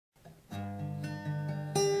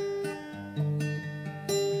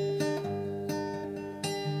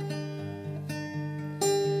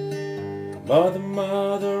Mother,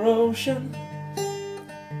 Mother Ocean,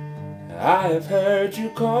 I have heard you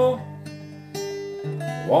call.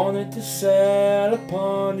 Wanted to sail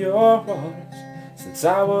upon your waters since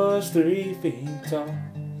I was 3 feet tall.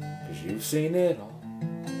 'Cause you've seen it all.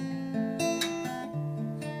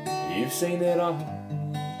 You've seen it all.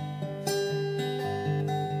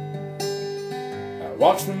 I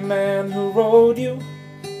watched the man who rowed you.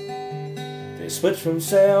 They switched from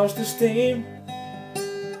sails to steam,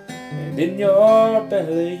 and in your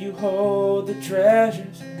belly you hold the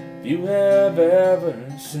treasures you have ever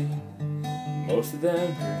seen. Most of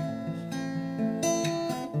them dreams.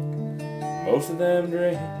 Most of them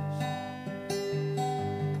dreams.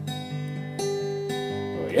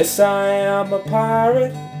 Well, yes, I am a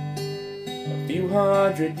pirate, a few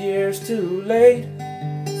 100 years too late.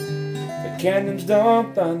 The canyons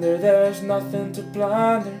don't thunder, there's nothing to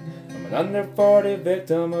plunder. I'm an under 40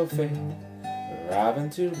 victim of fate, arriving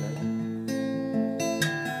too late.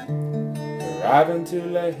 Arriving too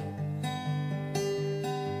late.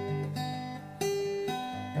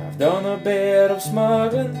 I've done a bit of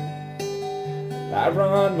smuggling, I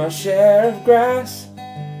run my share of grass.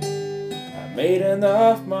 I made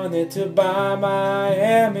enough money to buy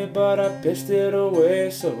Miami, but I pissed it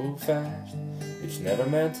away so fast. It's never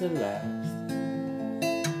meant to last.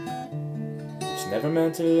 It's never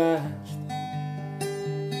meant to last.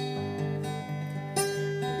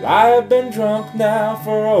 Well, I have been drunk now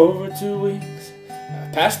for over 2 weeks.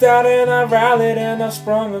 I passed out and I rallied and I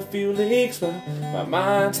sprung a few leaks, but my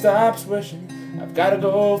mind stops wishing I've gotta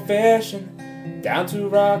go fishing down to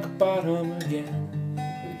rock bottom again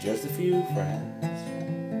with just a few friends.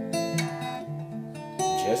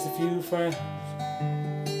 Just a few friends.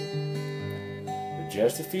 With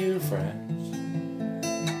just a few friends.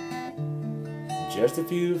 Just a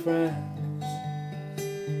few friends.